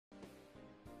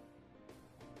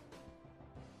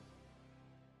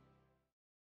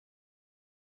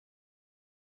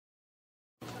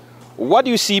What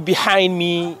you see behind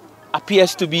me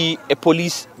appears to be a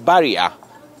police barrier,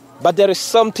 but there is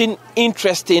something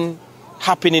interesting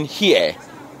happening here,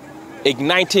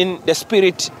 igniting the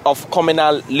spirit of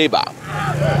communal labor.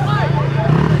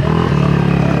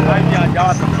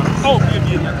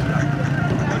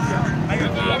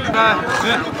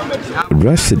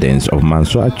 Residents of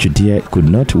Manso Atwedie could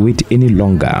not wait any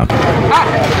longer.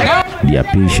 Their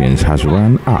patience has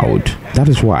run out. That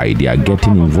is why they are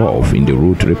getting involved in the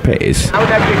road repairs. The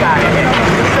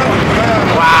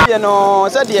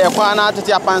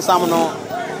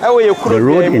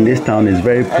road in this town is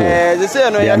very poor.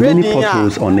 There are many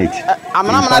potholes on it. In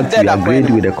fact, we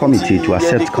agreed with the committee to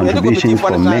accept contributions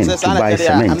from men to buy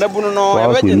cement,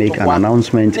 whilst we make an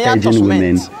announcement urging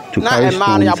women to carry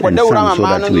spoons and sand so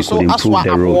that we could improve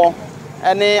the road.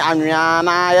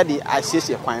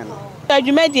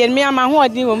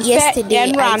 Yesterday, I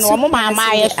took activity.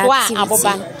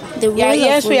 The role of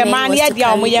women was to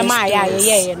carry those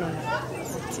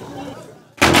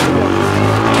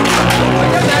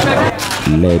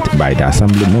Led by the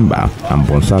assembly member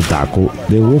Manso Atwedie,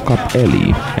 they woke up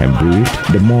early and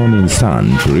breathed the morning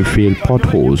sun to refill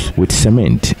potholes with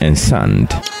cement and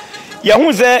sand. We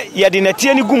realize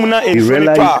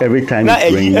every time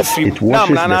it rains, it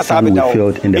washes the sand we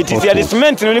filled in the potholes. So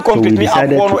we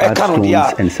decided to add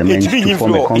stones and cement to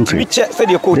form a concrete. This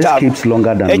keeps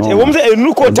longer than normal, although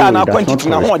it does not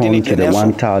correspond to the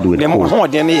one tiled with coal.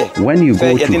 When you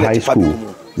go to high school,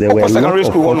 there were lots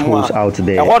of potholes out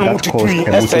there that caused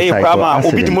a motorcycle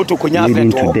accident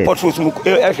leading to death.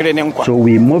 So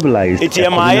we mobilized a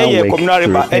communal work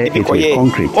to repair it with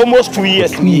concrete. For 2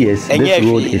 years, this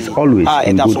road is always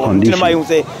in good condition.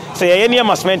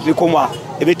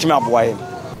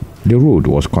 The road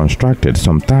was constructed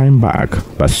some time back,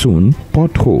 but soon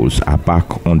potholes are back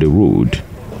on the road.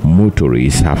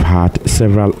 Motorists have had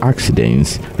several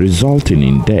accidents resulting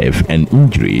in death and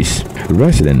injuries.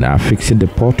 Residents are fixing the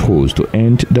potholes to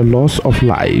end the loss of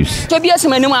lives. Many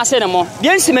accidents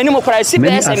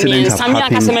have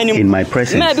happened in my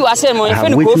presence. I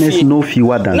have witnessed no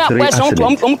fewer than 3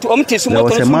 accidents. There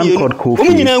was a man called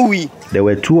Kofi. There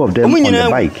were 2 of them on the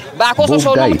bike. Both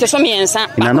died.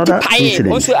 In another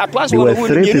incident, there were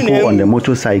 3 people on the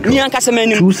motorcycle.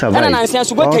 2 survived, whilst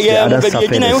the other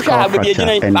suffered a skull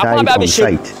fracture and died on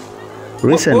site.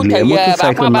 Recently, a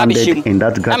motorcycle landed in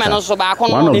that gutter.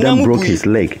 One of them broke his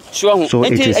leg. So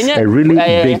it is a really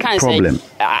big problem.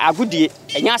 I've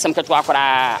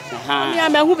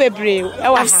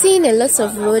seen a lot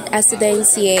of road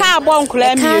accidents here. A car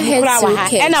heads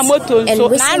wicked, and recently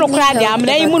heard of a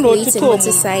great motorcycle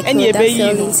that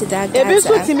fell into that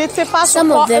gutter.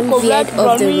 Some of them veered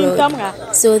off the road.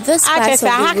 So this part of the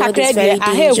road is very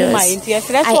dangerous. I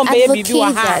advocate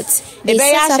that they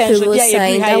set up a road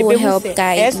sign that will help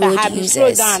guide road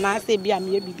users.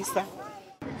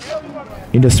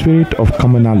 In the spirit of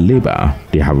communal labor,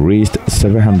 they have raised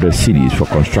 700 cedis for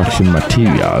construction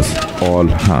materials. All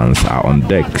hands are on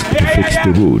deck to fix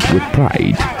the road with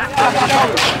pride.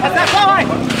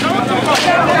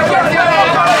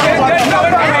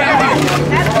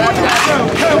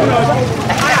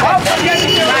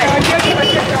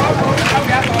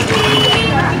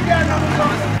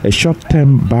 A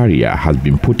short-term barrier has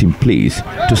been put in place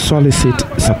to solicit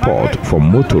support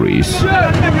from motorists.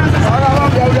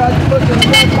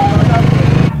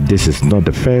 This is not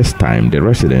the first time the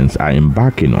residents are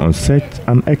embarking on such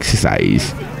an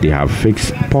exercise. They have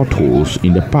fixed potholes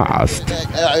in the past.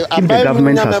 If the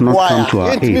government has not come to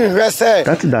our aid,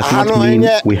 that does not mean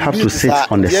we have to sit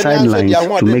on the sidelines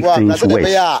to make things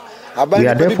worse. We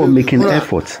are therefore making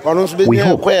efforts. We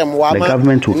hope the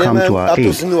government will come to our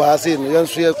aid.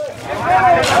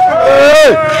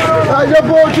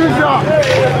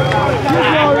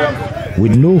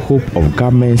 With no hope of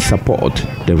government support,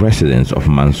 the residents of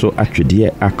Manso Atwedie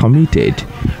are committed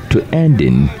to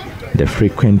ending the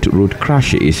frequent road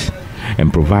crashes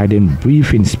and providing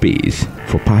breathing space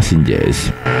for passengers.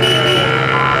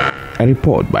 A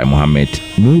report by Mohammed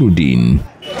Nuruddin.